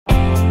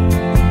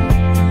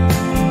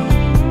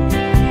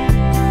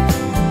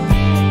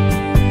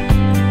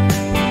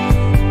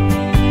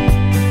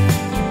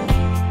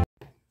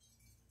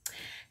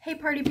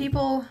party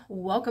people,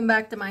 welcome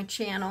back to my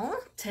channel.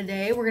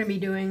 Today we're going to be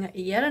doing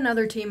yet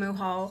another Temu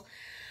haul.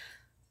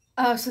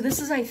 So this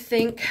is, I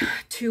think,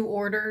 2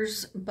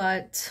 orders,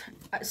 but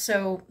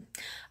so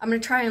I'm going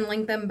to try and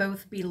link them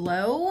both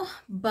below.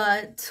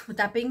 But with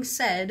that being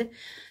said,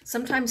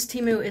 sometimes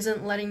Temu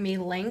isn't letting me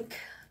link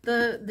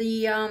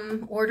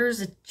the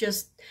orders. It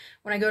just,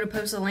 when I go to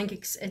post a link,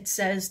 it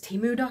says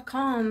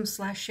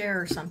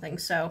temu.com/share or something.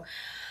 So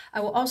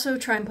I will also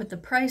try and put the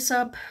price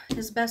up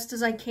as best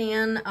as I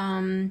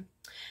can.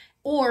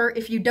 Or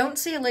if you don't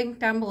see a link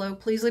down below,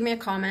 please leave me a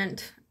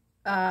comment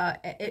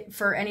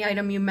for any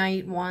item you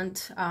might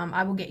want.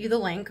 I will get you the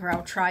link, or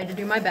I'll try to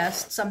do my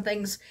best. Some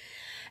things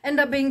end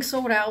up being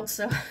sold out,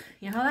 so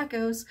you know how that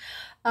goes.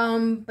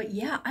 But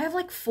yeah, I have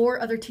like 4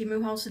 other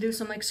Temu hauls to do,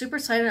 so I'm like super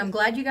excited. I'm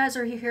glad you guys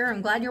are here.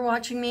 I'm glad you're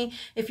watching me.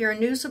 If you're a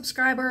new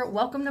subscriber,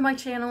 welcome to my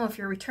channel. If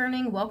you're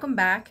returning, welcome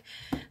back.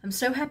 I'm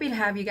so happy to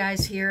have you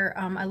guys here.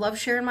 I love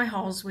sharing my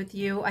hauls with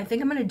you. I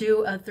think I'm going to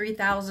do a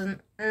 3,000,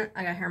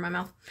 I got hair in my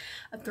mouth,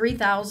 a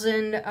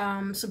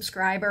 3,000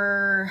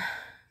 subscriber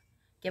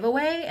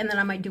giveaway, and then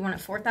I might do one at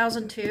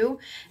 4,000 too,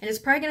 and it's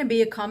probably going to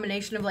be a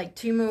combination of like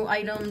Temu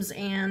items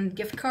and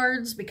gift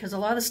cards, because a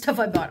lot of the stuff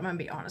I bought, I'm going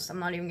to be honest, I'm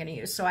not even going to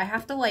use, so I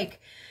have to like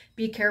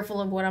be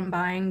careful of what I'm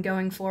buying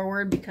going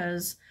forward,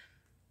 because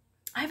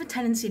I have a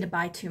tendency to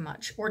buy too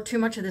much, or too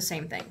much of the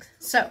same things.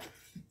 So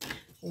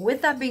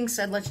with that being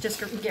said, let's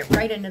just get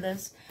right into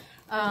this.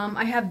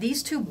 I have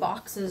these 2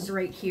 boxes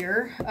right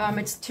here.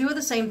 It's 2 of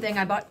the same thing.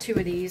 I bought 2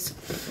 of these.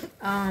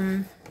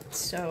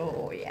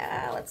 So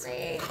yeah, let's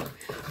see.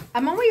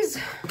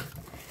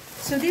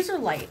 So these are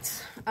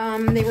lights.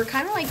 They were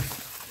kind of like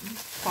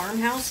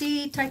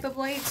farmhousey type of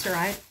lights, or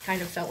I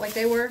kind of felt like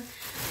they were,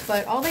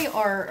 but all they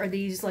are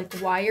these like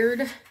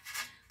wired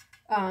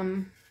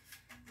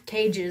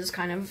cages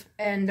kind of,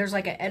 and there's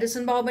like an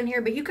Edison bulb in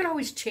here, but you can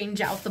always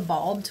change out the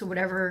bulb to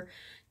whatever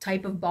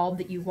type of bulb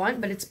that you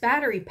want, but it's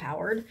battery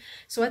powered.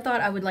 So I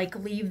thought I would like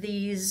leave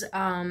these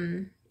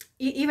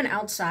even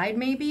outside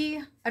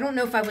maybe. I don't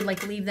know if I would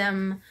like leave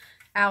them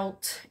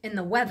out in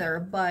the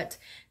weather, but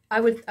I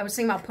was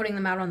thinking about putting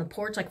them out on the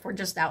porch, like if we're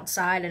just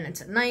outside and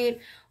it's at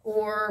night,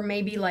 or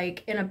maybe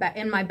like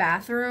in my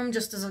bathroom,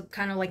 just as a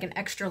kind of like an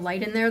extra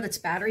light in there that's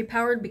battery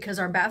powered, because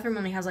our bathroom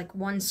only has like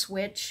 1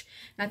 switch.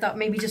 And I thought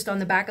maybe just on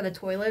the back of the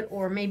toilet,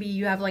 or maybe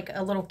you have like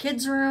a little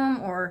kid's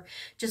room, or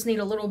just need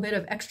a little bit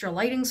of extra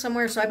lighting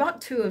somewhere. So I bought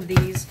 2 of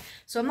these.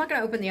 So I'm not going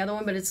to open the other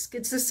one, but it's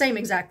the same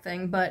exact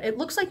thing, but it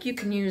looks like you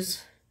can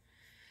use,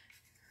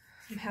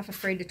 I'm half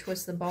afraid to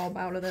twist the bulb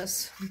out of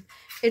this.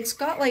 It's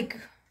got like,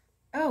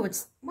 oh,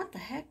 it's, what the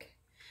heck?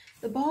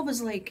 The bulb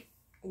is like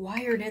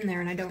wired in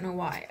there and I don't know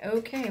why.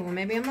 Okay, well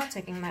maybe I'm not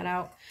taking that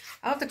out.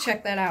 I'll have to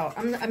check that out.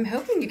 I'm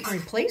hoping you can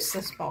replace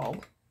this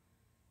bulb.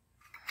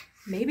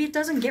 Maybe it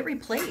doesn't get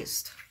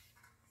replaced.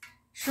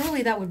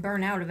 Surely that would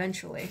burn out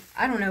eventually.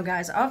 I don't know,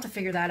 guys. I'll have to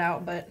figure that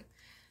out, but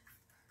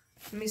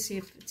let me see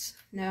if it's,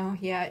 no,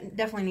 yeah, it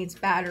definitely needs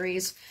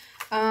batteries.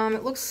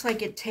 It looks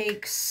like it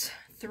takes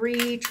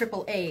 3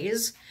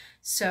 AAAs.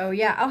 So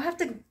yeah, I'm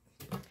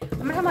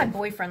gonna have my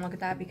boyfriend look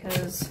at that,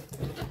 because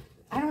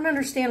I don't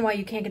understand why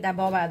you can't get that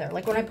bulb out of there.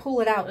 Like when I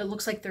pull it out, it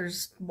looks like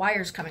there's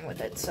wires coming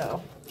with it.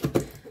 So,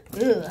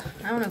 ugh,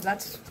 I don't know if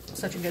that's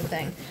such a good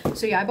thing.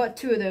 So yeah, I bought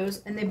 2 of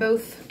those, and they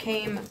both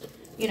came,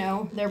 you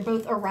know, they're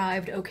both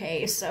arrived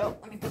okay. So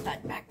let me put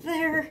that back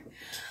there.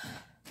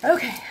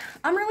 Okay,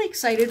 I'm really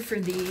excited for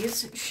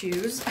these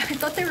shoes. I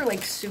thought they were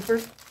like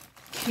super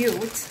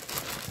cute.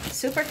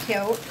 Super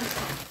cute.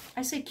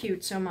 I say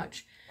cute so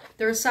much.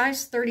 They're a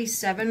size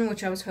 37,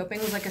 which I was hoping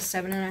was like a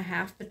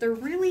 7.5, but they're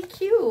really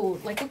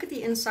cute. Like, look at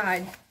the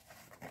inside.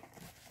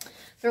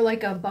 They're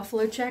like a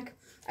buffalo check.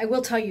 I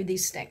will tell you,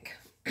 these stink.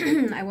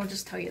 I will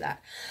just tell you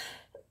that.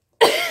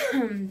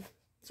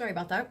 Sorry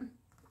about that.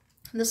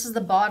 This is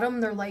the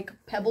bottom. They're like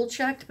pebble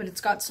checked, but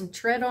it's got some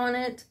tread on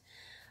it.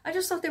 I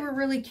just thought they were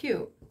really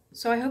cute.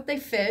 So I hope they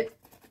fit.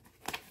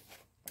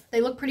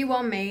 They look pretty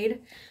well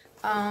made.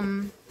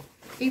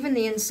 Even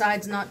the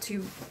inside's not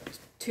too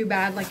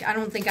bad. Like, I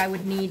don't think I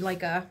would need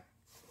like a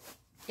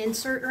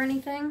insert or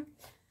anything.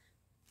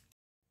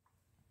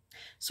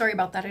 Sorry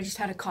about that. I just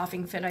had a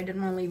coughing fit. I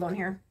didn't want to leave on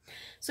here.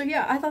 So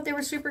yeah, I thought they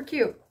were super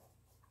cute.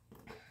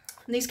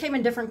 And these came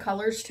in different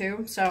colors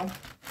too. So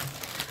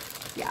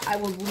yeah, I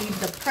will leave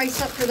the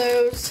price up for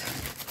those.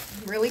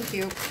 Really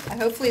cute.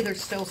 Hopefully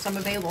there's still some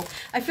available.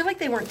 I feel like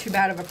they weren't too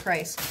bad of a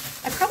price.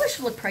 I probably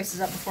should look prices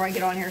up before I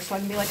get on here, so I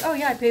can be like, oh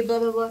yeah, I paid blah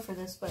blah blah for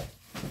this, but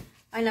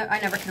I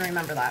never can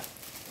remember that.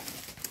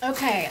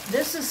 Okay,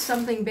 this is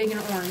something big and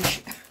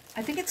orange.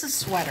 I think it's a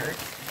sweater.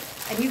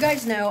 And you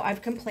guys know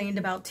I've complained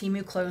about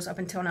Temu clothes up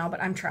until now,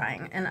 but I'm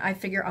trying. And I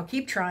figure I'll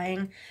keep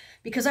trying,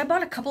 because I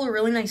bought a couple of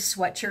really nice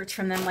sweatshirts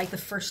from them like the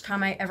first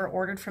time I ever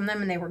ordered from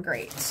them, and they were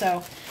great.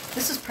 So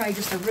this is probably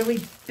just a really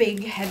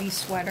big, heavy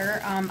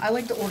sweater. I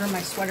like to order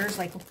my sweaters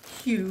like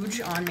huge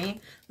on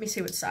me. Let me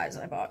see what size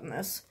I bought in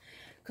this,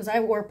 because I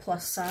wore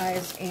plus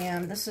size,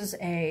 and this is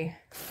a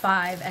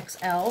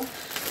 5XL,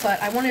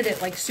 but I wanted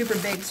it like super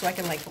big so I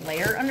can like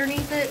layer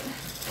underneath it,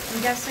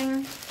 I'm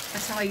guessing.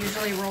 That's how I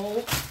usually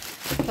roll.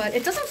 But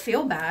it doesn't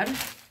feel bad.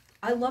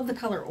 I love the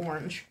color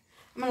orange.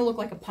 I'm gonna look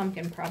like a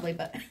pumpkin probably,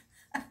 but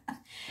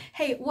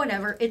hey,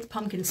 whatever. It's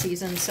pumpkin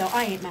season, so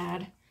I ain't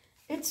mad.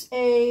 It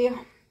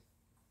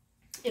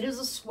is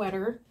a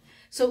sweater.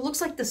 So it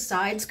looks like the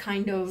sides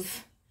kind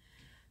of,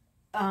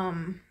 what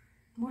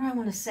do I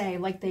want to say?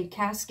 Like they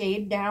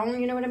cascade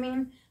down, you know what I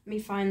mean? Let me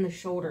find the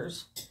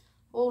shoulders.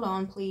 Hold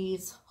on,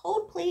 please.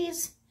 Hold,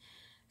 please.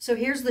 So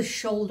here's the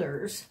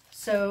shoulders.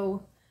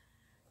 So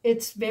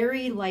it's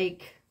very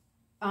like,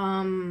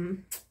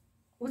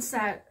 what's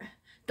that?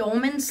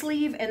 Dolman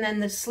sleeve, and then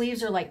the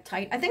sleeves are like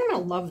tight. I think I'm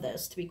gonna love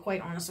this, to be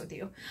quite honest with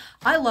you.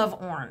 I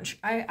love orange.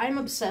 I'm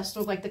obsessed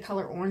with like the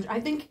color orange. I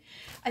think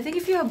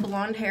if you have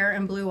blonde hair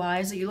and blue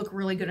eyes, that you look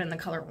really good in the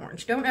color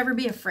orange. Don't ever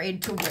be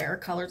afraid to wear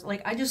colors.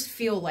 Like, I just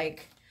feel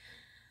like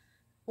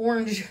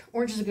orange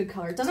is a good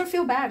color. It doesn't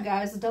feel bad,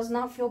 guys. It does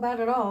not feel bad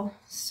at all.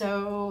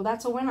 So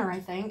that's a winner, I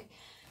think.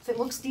 If it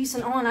looks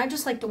decent on, I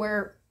just like to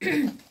wear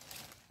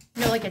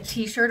you know, like a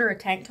t-shirt or a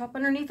tank top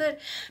underneath it.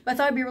 But I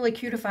thought it'd be really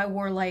cute if I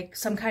wore like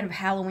some kind of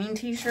Halloween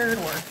t-shirt,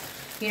 or,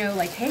 you know,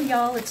 like, hey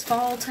y'all, it's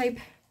fall type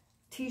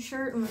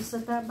t-shirt. I'm gonna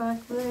set that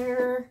back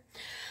there.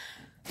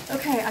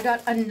 Okay, I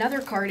got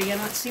another cardigan.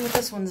 Let's see what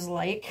this one's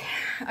like.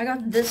 I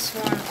got this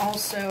one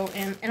also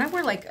in, and I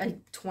wear like a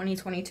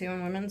 2022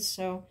 in women's,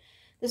 so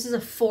this is a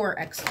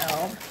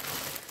 4XL.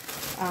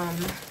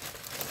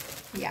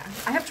 Yeah,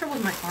 I have trouble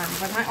with my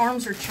arms. Like, my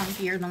arms are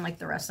chunkier than like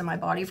the rest of my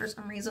body for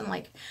some reason.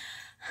 Like,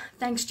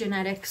 thanks,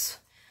 genetics.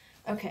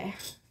 Okay,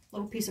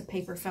 little piece of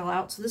paper fell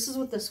out. So this is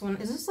what this one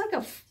is. This like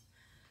a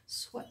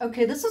sweat?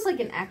 Okay, this is like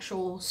an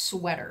actual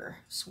sweater.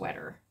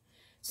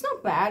 It's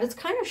not bad. It's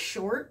kind of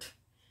short.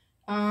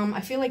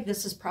 I feel like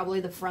this is probably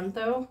the front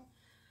though.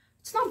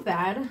 It's not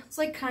bad. It's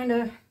like kind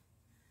of,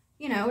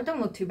 you know, it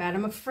don't look too bad.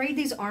 I'm afraid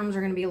these arms are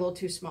going to be a little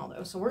too small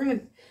though. So we're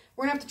gonna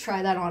have to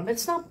try that on. But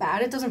it's not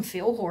bad. It doesn't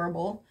feel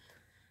horrible.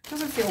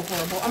 Doesn't feel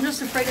horrible. I'm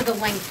just afraid of the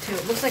length too.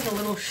 It looks like a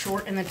little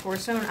short in the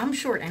torso, and I'm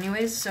short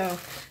anyways, so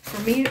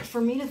for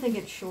me to think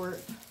it's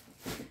short,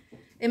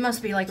 it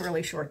must be like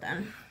really short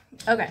then.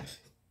 Okay.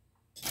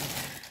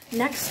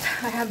 Next,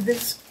 I have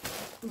this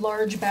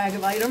large bag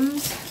of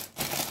items.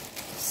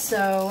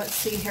 So let's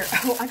see here.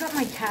 Oh, I got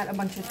my cat a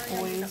bunch of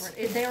toys.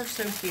 They are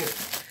so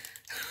cute.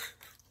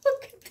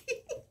 Look at these.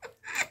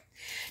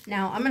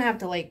 Now I'm gonna have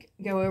to like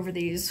go over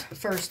these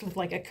first with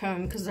like a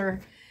comb, because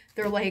they're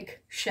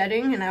like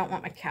shedding, and I don't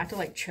want my cat to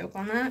like choke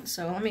on that.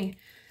 So let me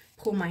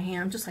pull my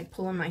hand, just like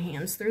pulling my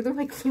hands through. They're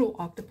like little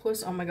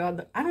octopus. Oh my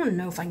god, I don't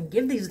know if I can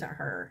give these to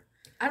her.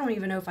 I don't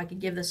even know if I could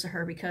give this to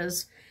her,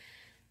 because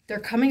they're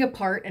coming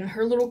apart and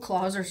her little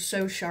claws are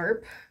so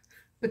sharp,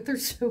 but they're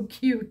so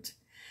cute.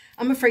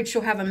 I'm afraid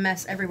she'll have a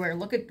mess everywhere.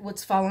 Look at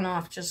what's fallen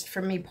off just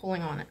from me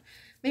pulling on it.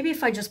 Maybe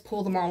if I just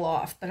pull them all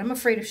off, but I'm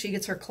afraid if she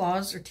gets her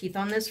claws or teeth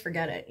on this,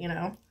 forget it, you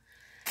know?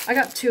 I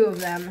got 2 of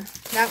them.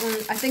 That one,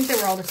 I think they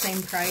were all the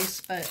same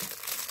price, but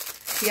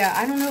yeah,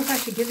 I don't know if I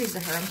should give these to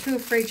her. I'm too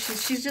afraid.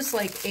 She's just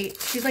like 8,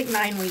 she's like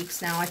 9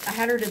 weeks now. I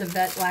had her to the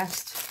vet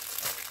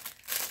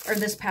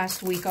this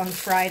past week on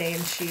Friday,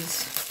 and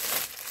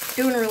she's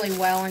doing really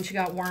well, and she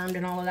got wormed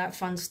and all of that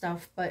fun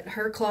stuff, but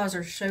her claws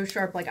are so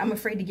sharp. Like, I'm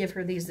afraid to give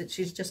her these, that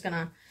she's just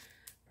gonna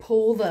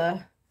pull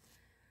the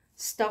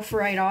stuff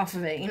right off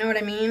of it. You know what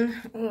I mean?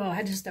 Oh,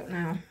 I just don't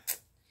know.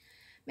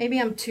 Maybe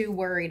I'm too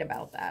worried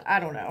about that. I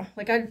don't know.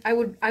 Like, I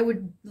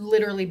would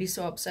literally be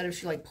so upset if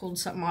she like pulled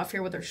something off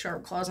here with her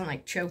sharp claws and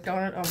like choked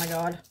on it. Oh my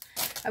god.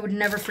 I would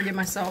never forgive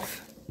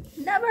myself.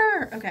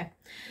 Never. Okay.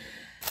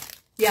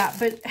 Yeah,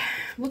 but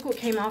look what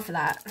came off of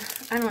that.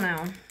 I don't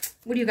know.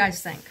 What do you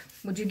guys think?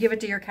 Would you give it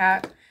to your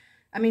cat?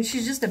 I mean,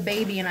 she's just a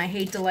baby, and I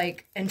hate to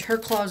like, and her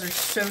claws are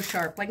so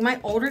sharp. Like, my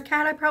older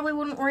cat, I probably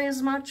wouldn't worry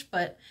as much,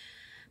 but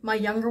my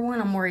younger one,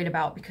 I'm worried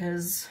about,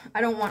 because I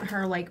don't want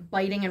her like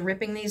biting and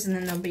ripping these, and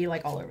then they'll be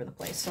like all over the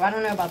place. So I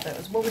don't know about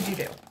those. What would you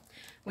do?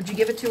 Would you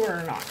give it to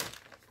her or not?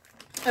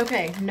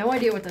 Okay, no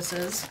idea what this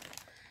is.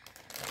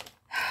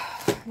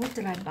 What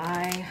did I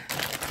buy?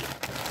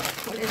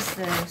 What is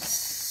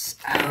this?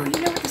 Oh,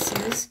 you know what this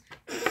is?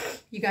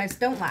 You guys,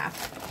 don't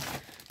laugh.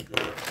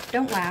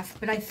 Don't laugh,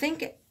 but I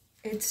think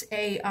it's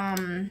a,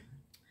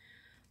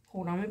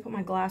 hold on, let me put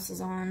my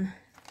glasses on.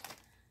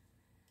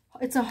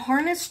 It's a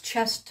harness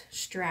chest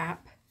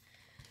strap,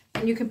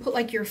 and you can put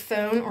like your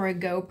phone or a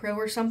GoPro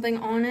or something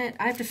on it.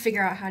 I have to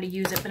figure out how to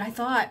use it, but I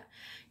thought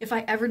if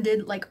I ever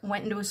did, like,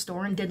 went into a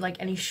store and did like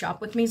any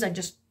shop with me's, I'd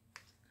just,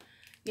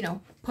 you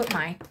know, put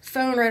my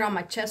phone right on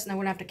my chest and I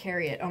wouldn't have to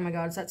carry it. Oh my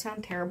god, does that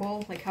sound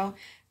terrible? Like, how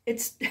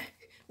it's,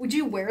 would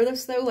you wear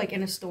this though, like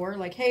in a store?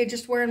 Like, hey,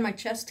 just wearing my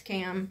chest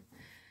cam.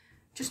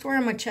 Just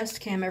wearing my chest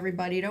cam,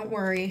 everybody. Don't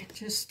worry.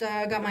 Just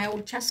got my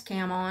old chest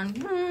cam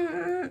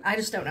on. I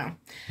just don't know.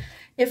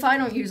 If I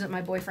don't use it,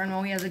 my boyfriend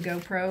will. He has a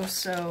GoPro,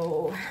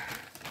 so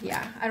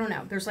yeah, I don't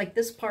know. There's like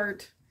this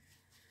part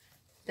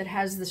that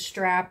has the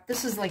strap.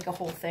 This is like a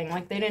whole thing.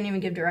 Like, they didn't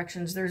even give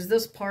directions. There's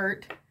this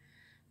part.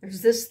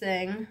 There's this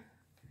thing.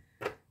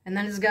 And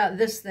then it's got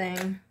this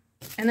thing.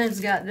 And then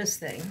it's got this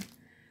thing.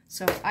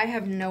 So I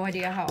have no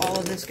idea how all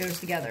of this goes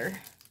together.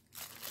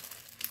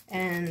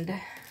 And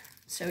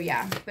So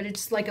yeah, but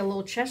it's like a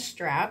little chest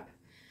strap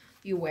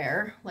you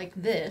wear like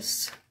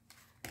this.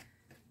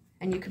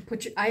 And you could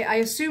put your, I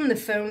assume the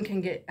phone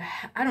can get,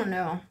 I don't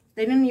know.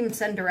 They didn't even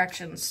send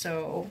directions,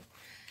 so.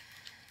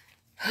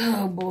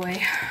 Oh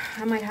boy,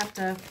 I might have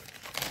to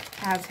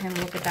have him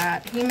look at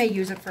that. He may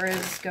use it for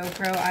his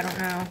GoPro, I don't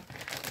know.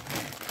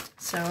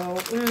 So,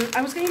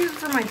 I was going to use it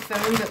for my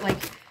phone, but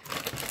like,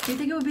 do you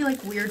think it would be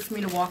like weird for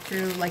me to walk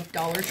through like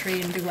Dollar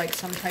Tree and do like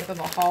some type of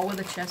a haul with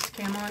a chest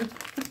cam on?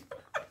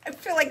 I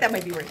feel like that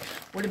might be weird.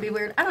 Would it be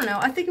weird? I don't know.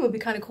 I think it would be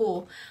kind of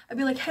cool. I'd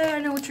be like, hey, I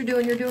know what you're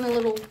doing. You're doing a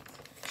little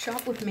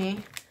shop with me.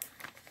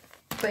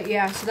 But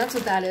yeah, so that's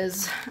what that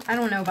is. I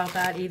don't know about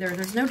that either.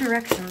 There's no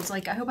directions.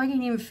 Like, I hope I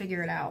can even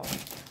figure it out.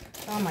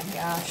 Oh my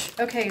gosh.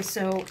 Okay,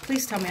 so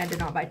please tell me I did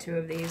not buy 2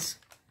 of these.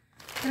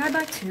 Did I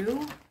buy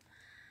 2?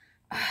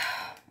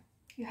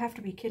 You have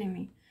to be kidding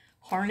me.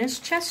 Harness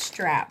chest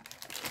strap.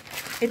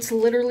 It's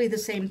literally the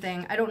same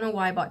thing. I don't know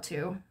why I bought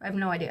 2. I have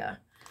no idea.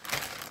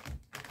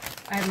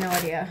 I have no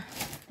idea.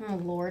 Oh,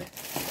 Lord.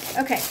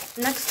 Okay,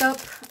 next up,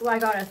 well, I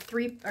got a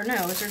 3, or no,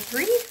 is there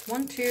 3?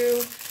 1,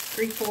 2,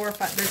 3, 4,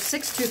 5. There's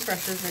 6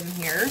 toothbrushes in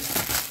here.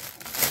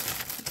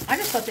 I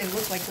just thought they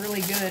looked like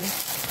really good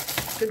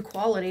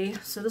quality.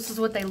 So this is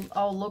what they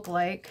all look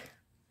like.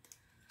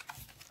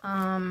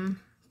 Of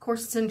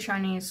course, it's in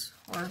Chinese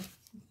or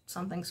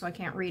something, so I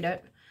can't read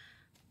it.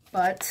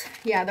 But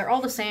yeah, they're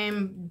all the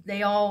same.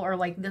 They all are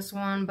like this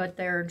one, but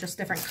they're just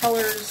different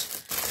colors.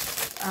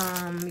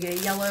 You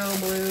get yellow,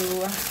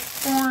 blue,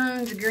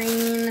 orange,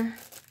 green,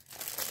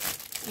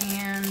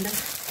 and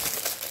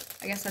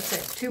I guess that's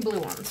it. 2 blue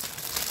ones.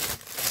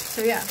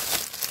 So yeah,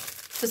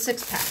 it's a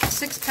 6-pack.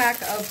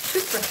 6-pack of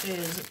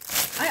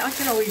toothbrushes. I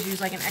could always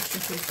use like an extra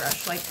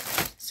toothbrush, like,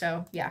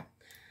 so yeah.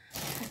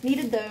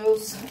 Needed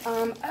those.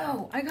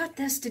 Oh, I got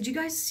this. Did you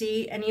guys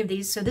see any of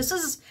these? So this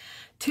is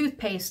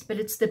toothpaste, but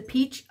it's the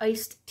peach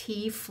iced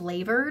tea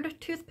flavored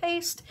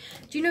toothpaste.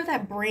 Do you know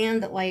that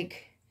brand that,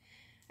 like,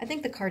 I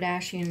think the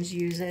Kardashians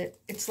use it.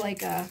 It's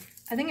like a,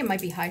 I think it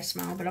might be High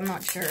Smell, but I'm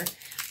not sure.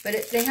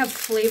 But they have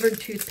flavored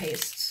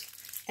toothpastes.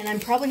 And I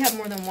probably have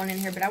more than one in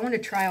here, but I want to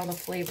try all the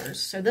flavors.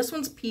 So this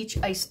one's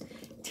peach iced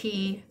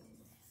tea.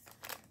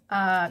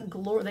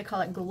 They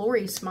call it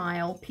Glory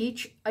Smile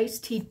peach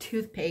iced tea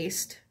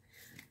toothpaste.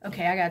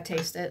 Okay, I gotta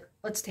taste it.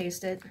 Let's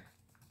taste it.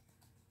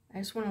 I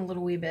just want a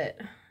little wee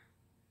bit.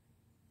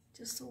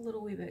 Just a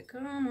little wee bit.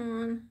 Come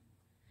on.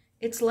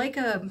 It's like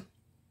a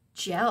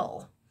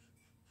gel.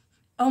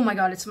 Oh my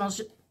god, it smells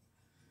just...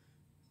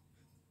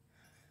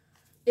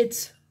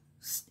 It's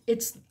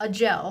a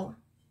gel.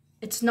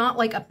 It's not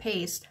like a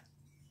paste.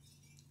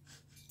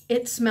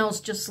 It smells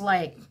just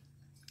like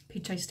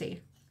peach iced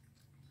tea.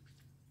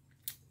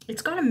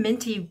 It's got a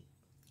minty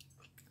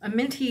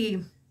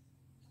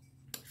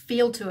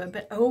feel to it,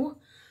 but oh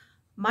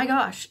my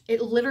gosh,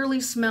 it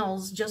literally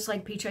smells just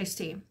like peach iced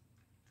tea.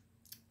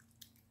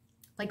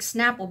 Like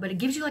Snapple, but it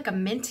gives you like a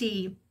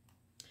minty,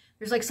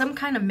 there's like some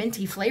kind of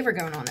minty flavor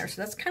going on there.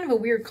 So that's kind of a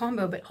weird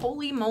combo, but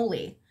holy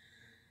moly.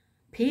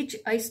 Peach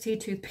iced tea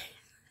toothpaste.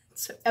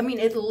 So, I mean,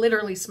 it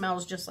literally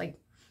smells just like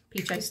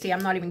peach iced tea.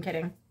 I'm not even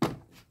kidding.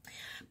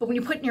 But when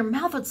you put it in your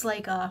mouth, it's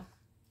like,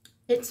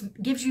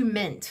 it gives you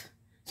mint.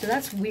 So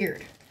that's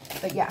weird.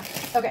 But yeah,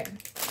 okay.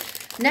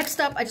 Next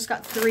up, I just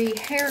got 3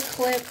 hair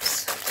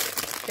clips.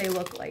 They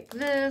look like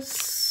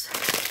this.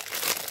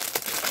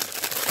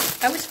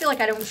 I always feel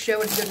like I don't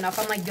show it good enough.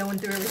 I'm like going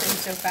through everything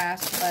so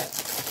fast, but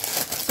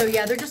so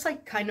yeah, they're just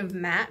like kind of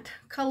matte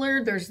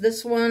colored. There's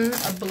this one,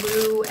 a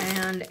blue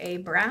and a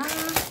brown.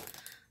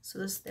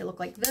 So they look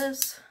like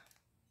this.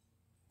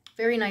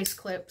 Very nice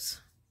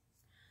clips.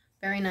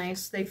 Very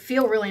nice. They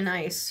feel really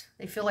nice.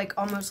 They feel like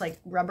almost like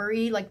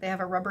rubbery, like they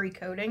have a rubbery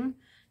coating.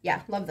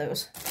 Yeah, love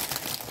those.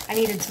 I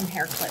needed some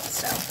hair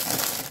clips,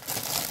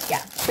 so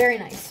yeah, very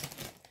nice.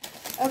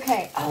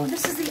 Okay, oh,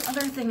 this is the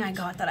other thing I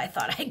got that I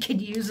thought I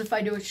could use if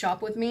I do a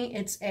shop with me.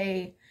 It's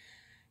a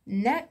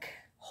neck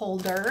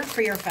holder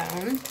for your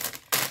phone.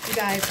 You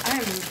guys,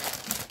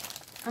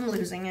 I'm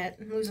losing it.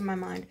 I'm losing my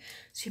mind.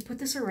 So you put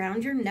this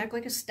around your neck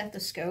like a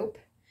stethoscope,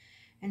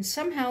 and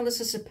somehow this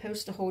is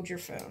supposed to hold your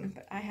phone,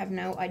 but I have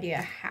no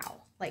idea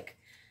how. Like,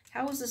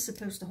 how is this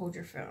supposed to hold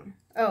your phone?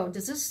 Oh,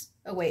 does this,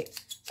 oh wait,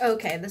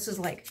 okay, this is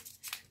like,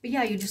 but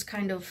yeah, you just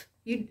kind of,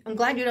 I'm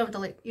glad you don't have to,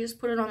 like, you just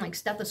put it on like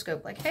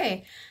stethoscope, like,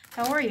 hey,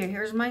 how are you?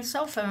 Here's my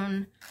cell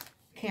phone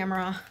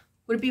camera.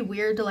 Would it be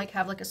weird to like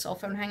have like a cell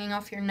phone hanging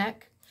off your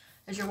neck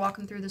as you're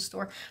walking through the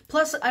store?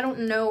 Plus, I don't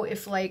know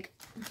if like,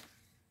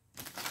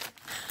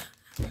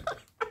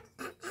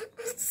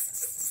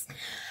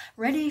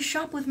 ready,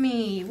 shop with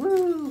me,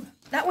 woo!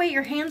 That way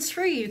your hand's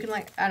free, you can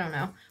like, I don't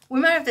know. We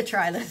might have to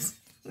try this.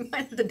 We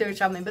might have to do a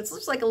shop with me, but it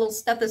looks like a little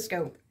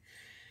stethoscope.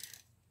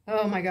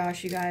 Oh my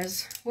gosh, you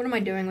guys. What am I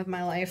doing with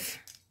my life?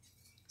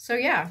 So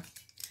yeah,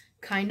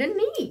 kind of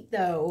neat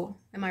though.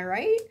 Am I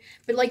right?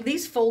 But like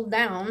these fold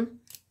down.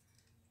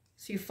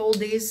 So you fold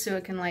these so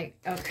it can like,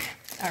 okay,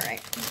 all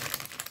right.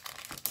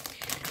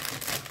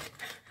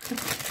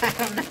 I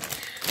don't know.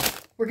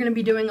 We're going to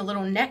be doing a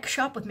little neck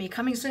shop with me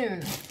coming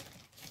soon.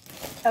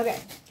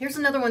 Okay, Here's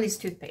another one of these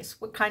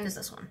toothpaste. What kind is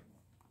this one?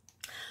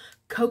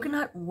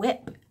 Coconut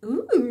Whip.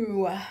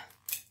 Ooh,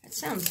 that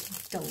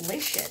sounds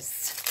delicious.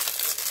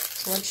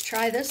 So let's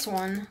try this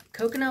one.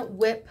 Coconut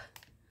Whip.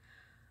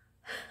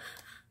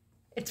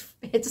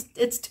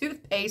 It's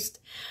toothpaste.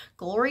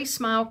 Glory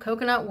Smile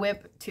Coconut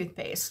Whip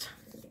toothpaste.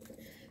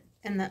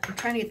 And I'm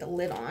trying to get the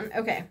lid on.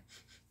 Okay,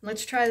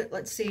 let's try.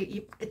 Let's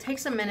see. It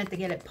takes a minute to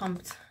get it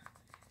pumped.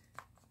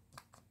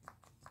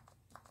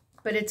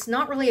 But it's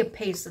not really a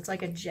paste. It's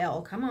like a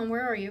gel. Come on,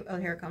 where are you? Oh,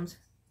 here it comes.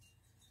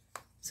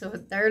 So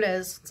there it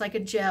is. It's like a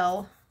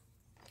gel.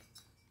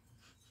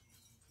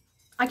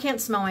 I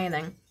can't smell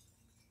anything.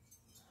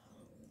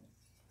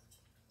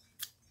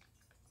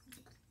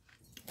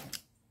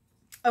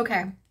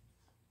 Okay.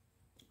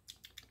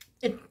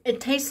 It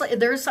tastes like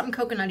there is something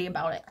coconutty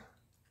about it.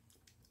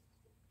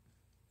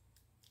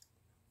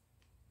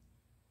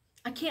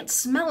 I can't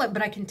smell it,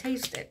 but I can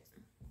taste it.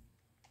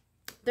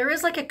 There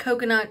is like a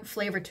coconut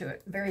flavor to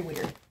it. Very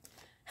weird.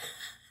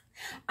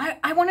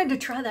 I wanted to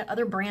try that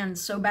other brand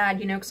so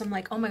bad, you know, because I'm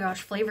like, oh my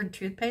gosh, flavored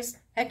toothpaste?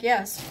 Heck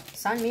yes.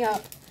 Sign me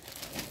up.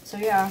 So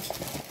yeah.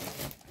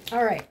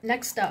 All right,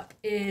 next up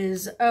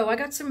is, oh, I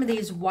got some of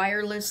these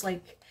wireless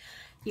like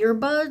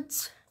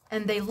earbuds,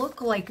 and they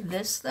look like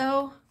this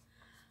though.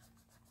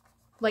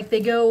 Like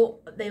they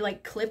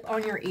like clip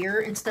on your ear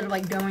instead of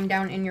like going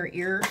down in your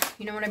ear.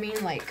 You know what I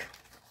mean? Like,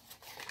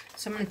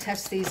 so I'm going to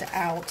test these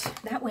out.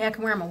 That way I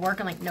can wear them at work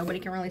and like nobody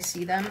can really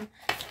see them.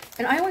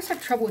 And I always have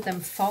trouble with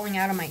them falling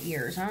out of my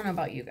ears. I don't know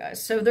about you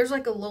guys. So there's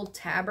like a little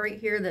tab right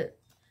here that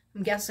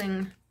I'm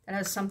guessing that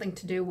has something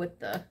to do with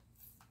the...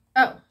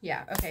 Oh,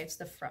 yeah. Okay, it's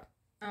the front.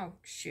 Oh,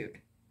 shoot.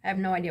 I have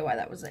no idea why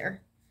that was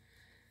there.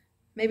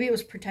 Maybe it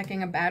was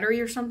protecting a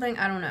battery or something.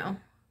 I don't know.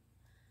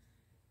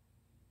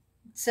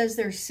 It says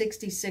they're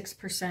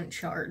 66%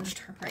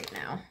 charged right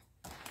now.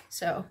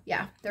 So,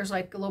 yeah. There's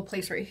like a little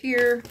place right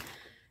here.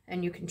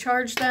 And you can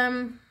charge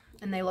them.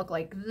 And they look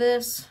like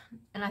this.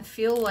 And I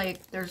feel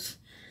like there's...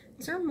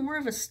 Is there more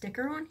of a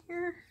sticker on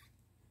here?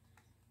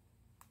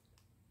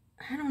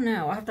 I don't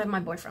know. I'll have to have my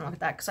boyfriend look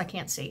at that because I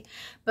can't see.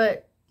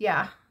 But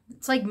yeah,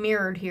 it's like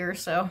mirrored here.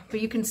 So,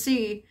 but you can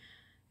see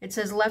it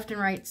says left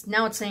and right.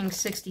 Now it's saying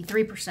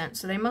 63%.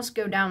 So they must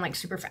go down like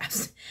super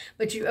fast.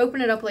 But you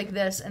open it up like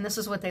this and this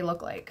is what they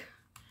look like.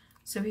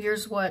 So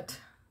here's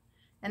what,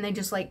 and they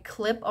just like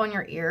clip on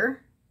your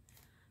ear.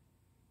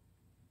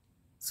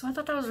 So I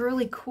thought that was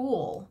really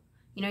cool.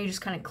 You know, you just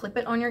kind of clip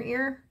it on your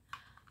ear.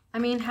 I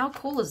mean, how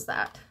cool is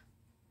that?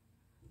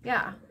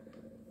 Yeah.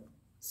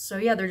 So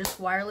yeah, they're just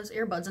wireless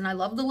earbuds. And I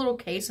love the little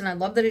case, and I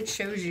love that it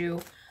shows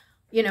you,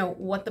 you know,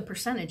 what the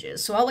percentage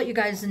is. So I'll let you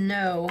guys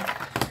know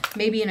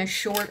maybe in a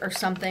short or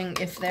something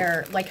if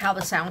they're, like, how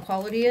the sound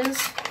quality is.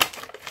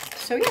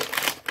 So yeah,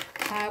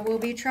 I will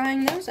be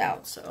trying those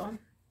out. So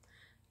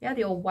yeah,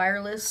 the old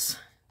wireless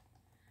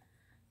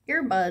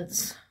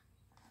earbuds.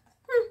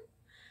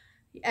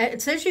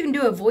 It says you can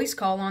do a voice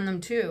call on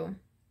them too.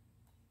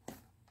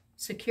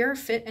 Secure,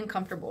 fit, and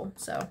comfortable.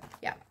 So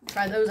yeah,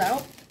 try those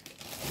out.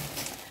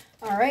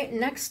 All right,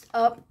 next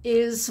up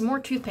is some more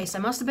toothpaste. I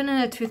must have been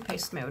in a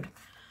toothpaste mode. It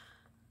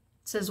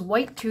says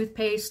white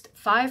toothpaste,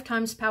 5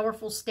 times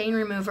powerful stain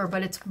remover,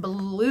 but it's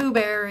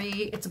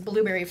blueberry. It's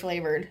blueberry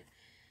flavored.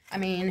 I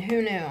mean,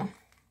 who knew?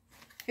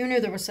 Who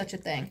knew there was such a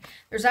thing?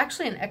 There's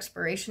actually an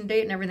expiration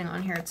date and everything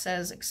on here. It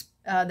says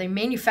they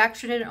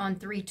manufactured it on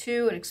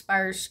 3/2. It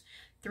expires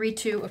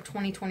 3/2 of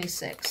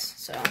 2026.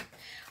 So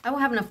I will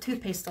have enough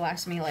toothpaste to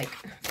last me like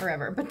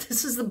forever. But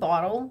this is the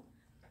bottle.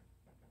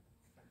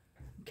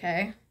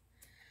 Okay.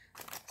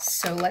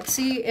 So let's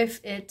see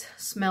if it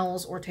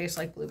smells or tastes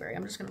like blueberry.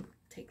 I'm just going to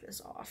take this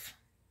off.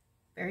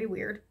 Very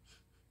weird.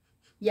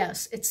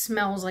 Yes, it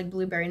smells like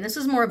blueberry. And this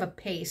is more of a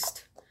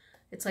paste.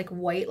 It's like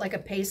white, like a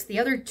paste. The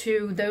other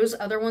two, those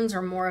other ones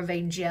are more of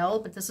a gel,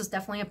 but this is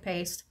definitely a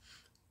paste.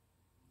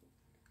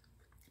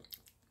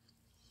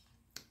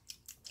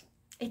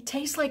 It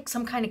tastes like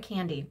some kind of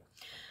candy.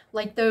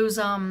 Like those,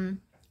 not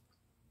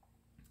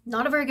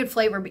a very good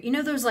flavor, but you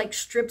know those like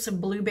strips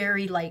of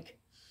blueberry, like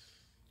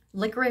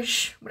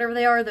licorice, whatever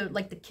they are,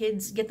 like the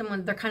kids get them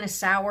when they're kind of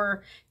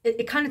sour.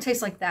 It kind of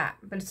tastes like that,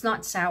 but it's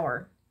not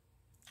sour.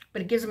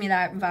 But it gives me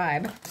that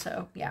vibe.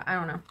 So yeah, I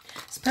don't know.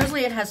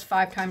 Supposedly it has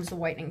 5 times the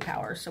whitening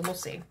power, so we'll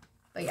see.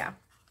 But yeah.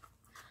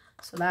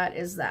 So that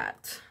is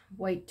that.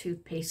 White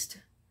toothpaste.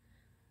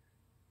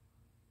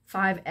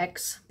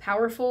 5X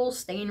powerful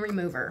stain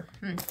remover.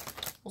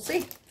 We'll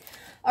see.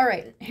 All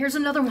right, here's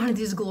another one of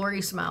these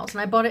Glory Smiles.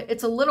 And I bought it.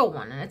 It's a little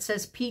one, and it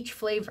says peach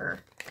flavor.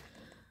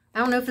 I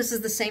don't know if this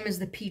is the same as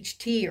the peach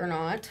tea or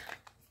not.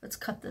 Let's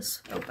cut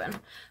this open.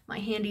 My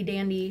handy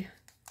dandy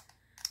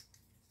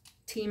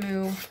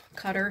Temu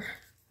cutter.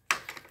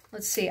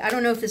 Let's see. I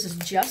don't know if this is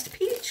just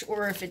peach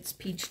or if it's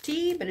peach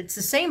tea, but it's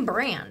the same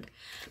brand.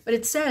 But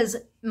it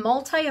says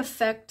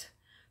multi-effect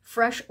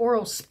fresh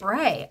oral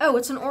spray. Oh,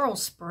 it's an oral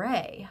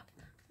spray.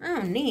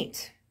 Oh,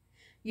 neat.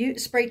 You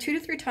spray 2 to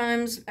 3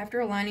 times after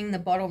aligning the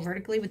bottle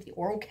vertically with the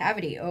oral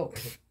cavity. Oh,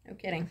 no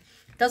kidding.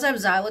 It does have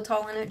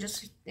xylitol in it,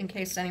 just in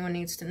case anyone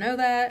needs to know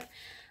that.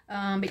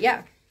 But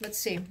yeah, let's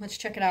see. Let's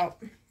check it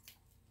out.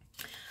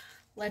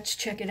 let's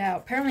check it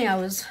out. Apparently I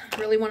was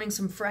really wanting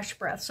some fresh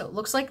breath. So it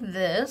looks like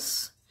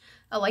this.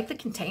 I like the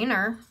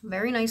container.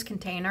 Very nice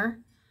container.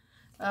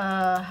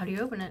 How do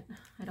you open it?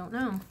 I don't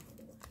know.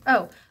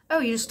 Oh,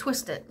 you just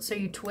twist it. So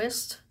you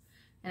twist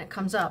and it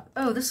comes up.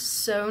 Oh, this is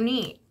so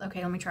neat.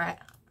 Okay, let me try it.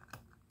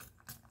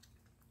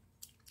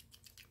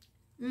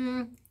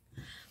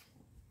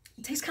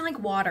 It tastes kind of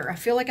like water. I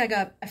feel like I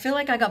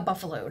got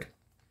buffaloed.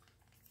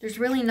 There's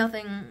really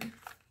nothing.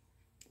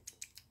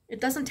 It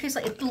doesn't taste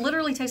like, it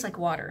literally tastes like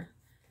water.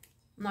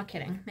 I'm not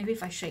kidding. Maybe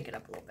if I shake it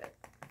up a little bit.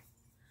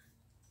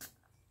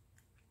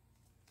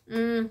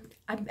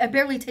 I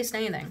barely taste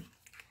anything.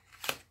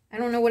 I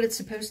don't know what it's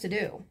supposed to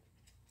do.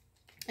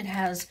 It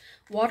has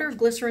water,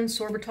 glycerin,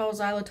 sorbitol,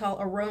 xylitol,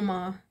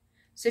 aroma,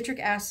 citric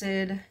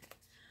acid.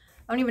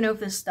 I don't even know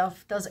if this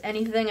stuff does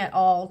anything at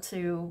all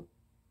to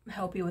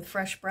help you with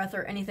fresh breath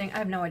or anything. I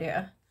have no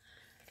idea.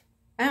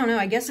 I don't know.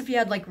 I guess if you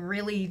had like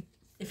really,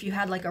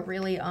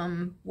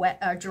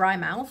 wet, dry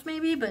mouth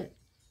maybe, but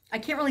I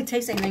can't really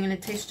taste anything and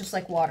it tastes just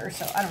like water,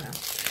 so I don't know.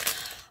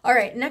 All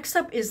right, next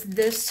up is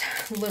this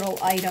little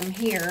item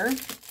here.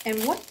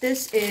 And what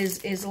this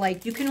is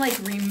like, you can like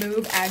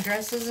remove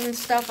addresses and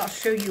stuff. I'll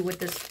show you with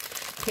this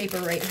paper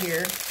right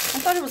here. I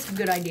thought it was a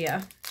good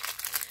idea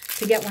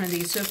to get one of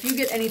these. So if you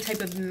get any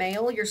type of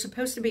mail, you're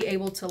supposed to be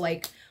able to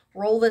like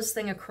roll this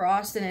thing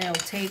across and it'll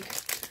take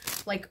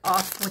like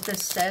off what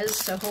this says.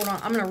 So hold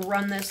on, I'm gonna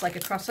run this like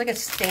across, like a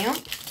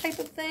stamp type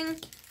of thing.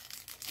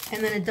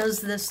 And then it does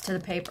this to the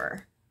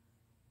paper.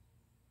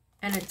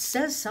 And it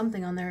says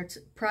something on there. It's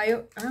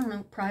I don't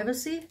know,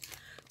 privacy?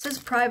 It says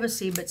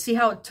privacy, but see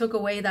how it took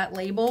away that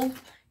label?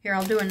 Here,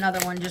 I'll do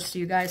another one just so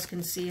you guys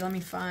can see. Let me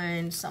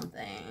find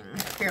something.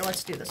 Here,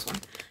 let's do this one.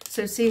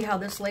 So see how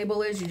this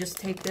label is? You just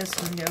take this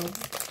and go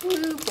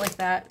whoop, like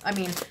that. I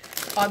mean,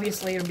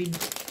 obviously it'll be,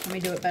 let me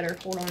do it better.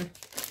 Hold on.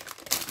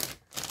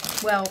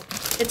 Well,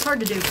 it's hard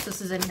to do because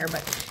this is in here,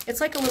 but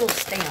it's like a little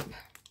stamp.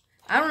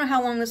 I don't know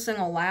how long this thing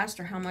will last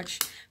or how much,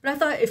 but I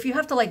thought if you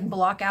have to like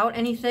block out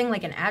anything,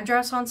 like an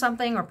address on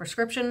something or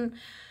prescription,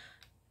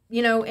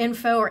 you know,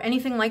 info or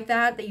anything like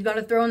that, that you got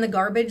to throw in the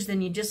garbage,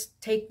 then you just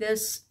take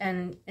this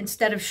and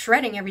instead of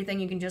shredding everything,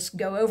 you can just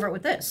go over it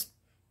with this.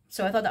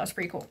 So I thought that was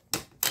pretty cool.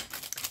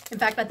 In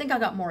fact, I think I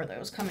got more of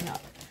those coming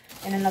up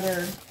in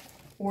another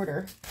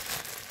order.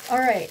 All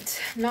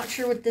right, not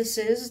sure what this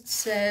is. It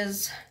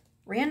says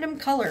random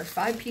color,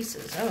 5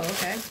 pieces. Oh,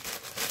 okay.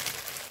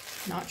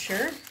 Not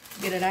sure.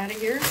 Get it out of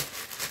here.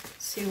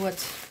 See what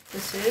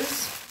this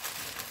is.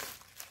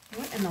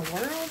 What in the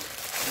world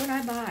would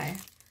I buy?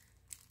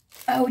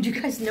 Oh, do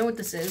you guys know what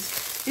this is?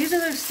 These are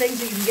those things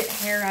that you can get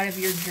hair out of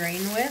your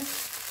drain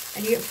with,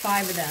 and you get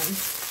 5 of them.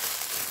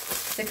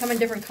 They come in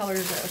different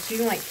colors though, so you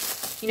can like,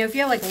 you know, if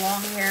you have like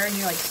long hair and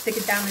you like stick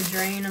it down the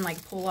drain and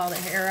like pull all the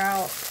hair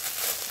out.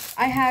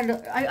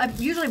 I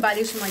usually buy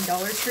these from like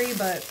Dollar Tree,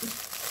 but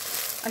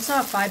I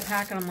saw a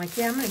 5-pack and I'm like,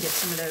 yeah, I'm gonna get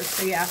some of those.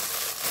 So yeah,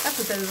 that's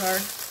what those are.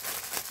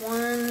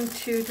 1,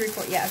 2, 3,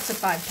 4. Yeah, it's a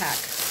 5-pack.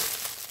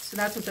 So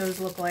that's what those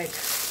look like.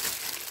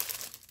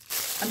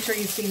 I'm sure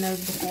you've seen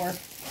those before.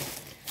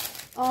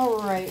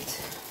 All right.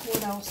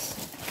 What else?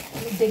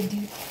 Let me dig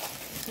deep.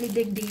 Let me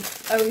dig deep.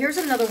 Oh, here's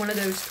another one of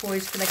those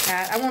toys for the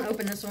cat. I won't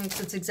open this one because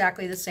it's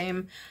exactly the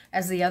same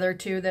as the other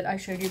 2 that I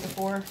showed you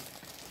before.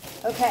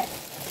 Okay.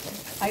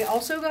 I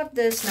also got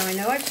this. Now, I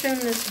know I've shown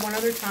this one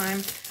other time.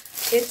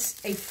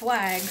 It's a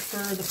flag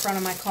for the front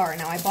of my car.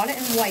 Now, I bought it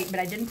in white, but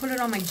I didn't put it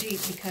on my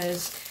Jeep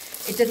because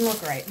it didn't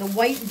look right. The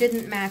white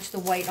didn't match the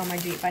white on my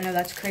Jeep. I know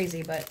that's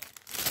crazy, but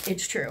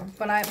it's true.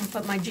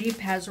 But my Jeep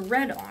has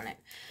red on it.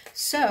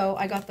 So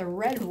I got the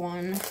red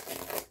one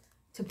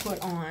to put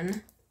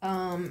on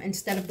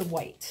instead of the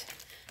white.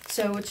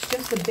 So it's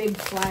just a big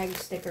flag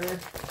sticker.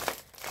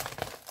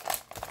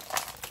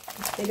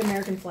 Big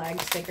American flag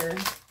sticker.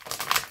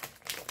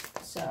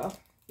 So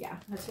yeah,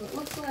 that's what it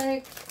looks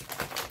like.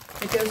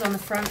 It goes on the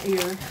front of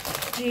your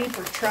Jeep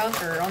or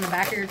truck or on the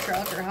back of your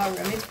truck or however.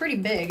 I mean, it's pretty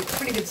big. It's a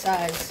pretty good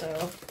size.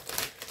 So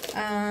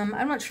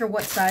I'm not sure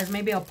what size.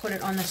 Maybe I'll put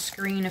it on the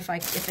screen if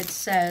it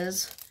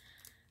says.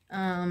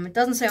 It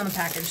doesn't say on the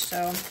package.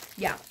 So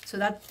yeah. So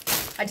that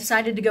I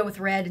decided to go with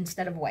red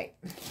instead of white.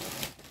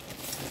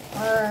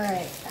 All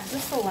right. Is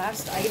this the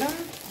last item?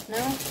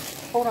 No.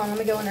 Hold on. Let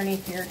me go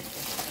underneath here.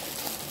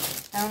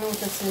 I don't know what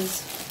this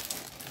is.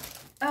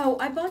 Oh,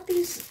 I bought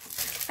these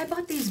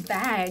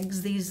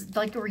bags, these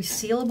like a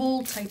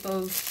resealable type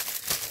of,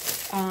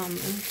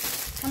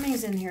 how many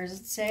is in here,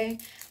 does it say?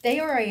 They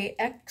are a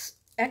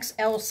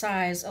XL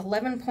size,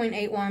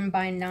 11.81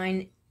 by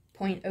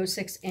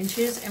 9.06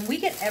 inches, and we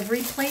get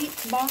every plate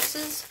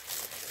boxes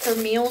for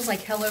meals,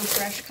 like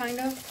HelloFresh kind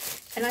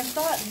of, and I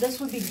thought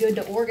this would be good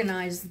to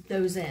organize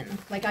those in.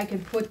 Like I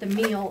could put the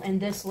meal in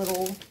this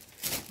little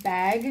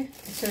bag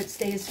so it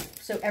stays,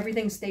 so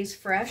everything stays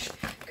fresh,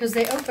 because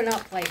they open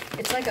up like,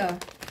 it's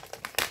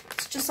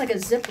just like a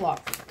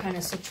Ziploc kind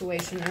of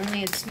situation,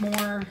 only it's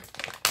more,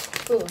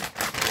 ooh,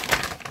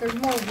 there's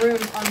more room.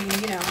 I mean,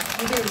 you know,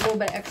 you get a little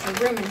bit extra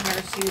room in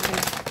here so you can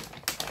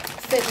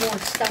fit more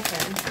stuff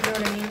in, you know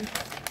what I mean?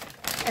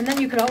 And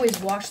then you could always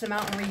wash them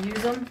out and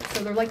reuse them.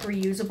 So they're like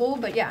reusable.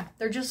 But yeah,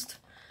 they're just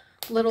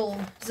little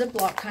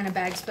Ziploc kind of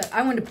bags. But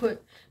I wanted to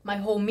put my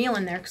whole meal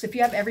in there. Because if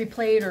you have every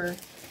plate or,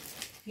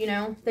 you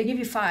know, they give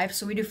you 5.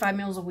 So we do 5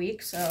 meals a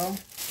week. So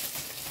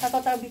I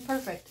thought that would be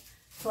perfect.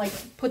 To like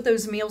put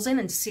those meals in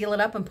and seal it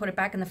up and put it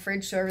back in the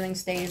fridge so everything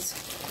stays,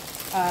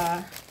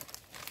 what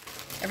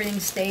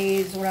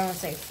do I want to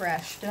say,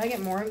 fresh. Did I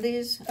get more of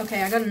these?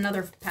 Okay, I got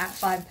another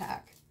 5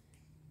 pack.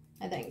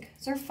 I think.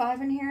 Is there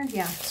 5 in here?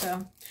 Yeah,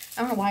 so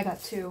I don't know why I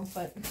got 2,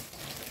 but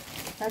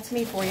that's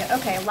me for you.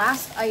 Okay,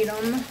 last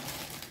item.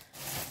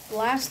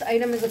 Last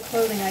item is a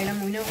clothing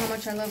item. We know how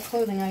much I love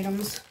clothing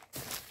items.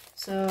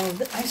 So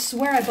I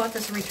swear I bought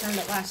this and returned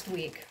it last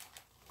week.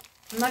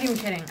 I'm not even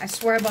kidding. I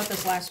swear I bought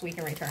this last week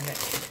and returned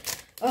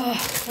it. Oh,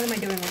 what am I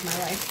doing with my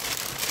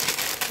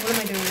life? What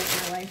am I doing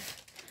with my life?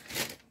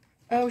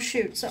 Oh,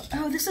 shoot. So,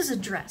 oh, this is a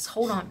dress.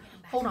 Hold on.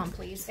 Hold on,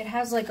 please. It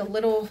has like a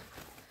little...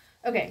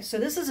 Okay, so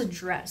this is a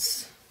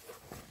dress.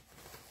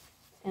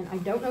 And I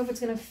don't know if it's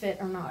going to fit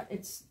or not.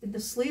 The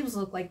sleeves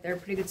look like they're a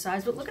pretty good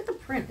size, but look at the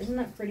print. Isn't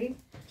that pretty?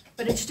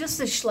 But it's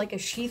just like a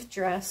sheath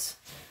dress.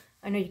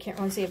 I know you can't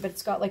really see it, but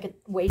it's got like a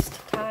waist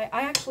tie.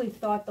 I actually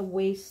thought the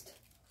waist...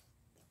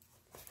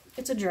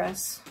 It's a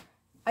dress.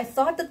 I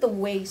thought that the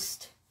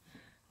waist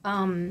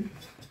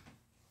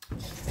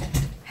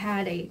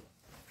had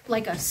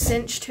like a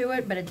cinch to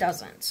it, but it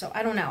doesn't. So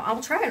I don't know.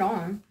 I'll try it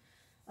on.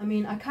 I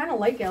mean, I kind of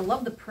like it. I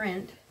love the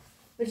print,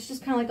 but it's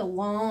just kind of like a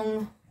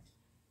long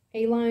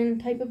A-line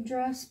type of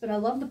dress. But I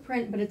love the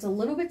print, but it's a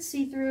little bit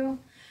see-through.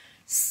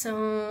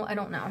 So I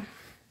don't know.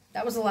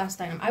 That was the last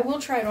item. I will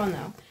try it on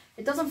though.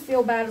 It doesn't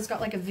feel bad. It's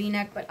got like a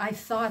V-neck, but I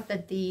thought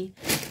that the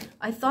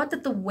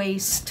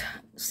waist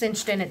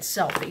cinched in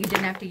itself, that you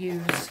didn't have to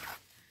use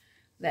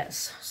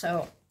this.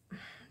 So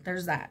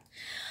there's that.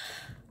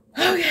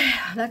 Okay,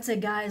 that's it,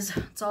 guys.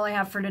 That's all I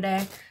have for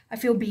today. I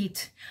feel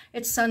beat.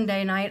 It's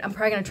Sunday night. I'm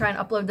probably going to try and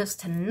upload this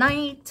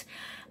tonight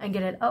and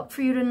get it up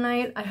for you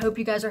tonight. I hope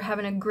you guys are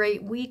having a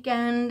great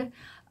weekend.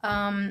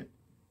 If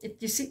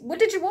you see, what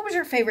was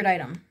your favorite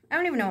item? I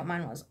don't even know what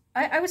mine was.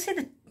 I would say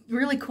the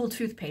really cool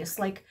toothpaste.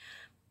 Like,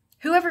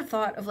 whoever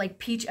thought of like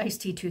peach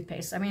iced tea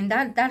toothpaste? I mean,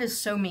 that is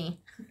so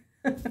me.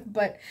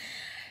 But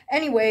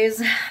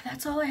anyways,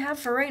 that's all I have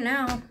for right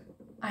now.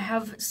 I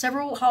have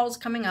several hauls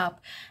coming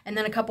up and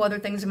then a couple other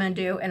things I'm going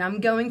to do. And I'm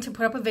going to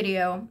put up a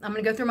video. I'm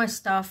going to go through my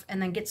stuff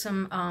and then get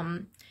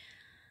some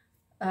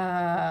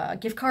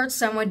gift cards.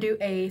 So I'm going to do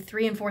a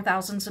 3,000 and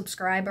 4,000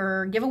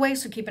 subscriber giveaway.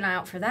 So keep an eye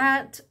out for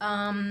that.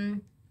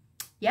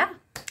 Yeah.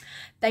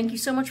 Thank you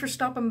so much for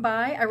stopping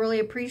by. I really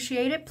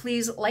appreciate it.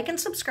 Please like and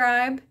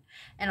subscribe.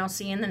 And I'll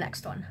see you in the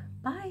next one.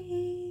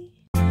 Bye.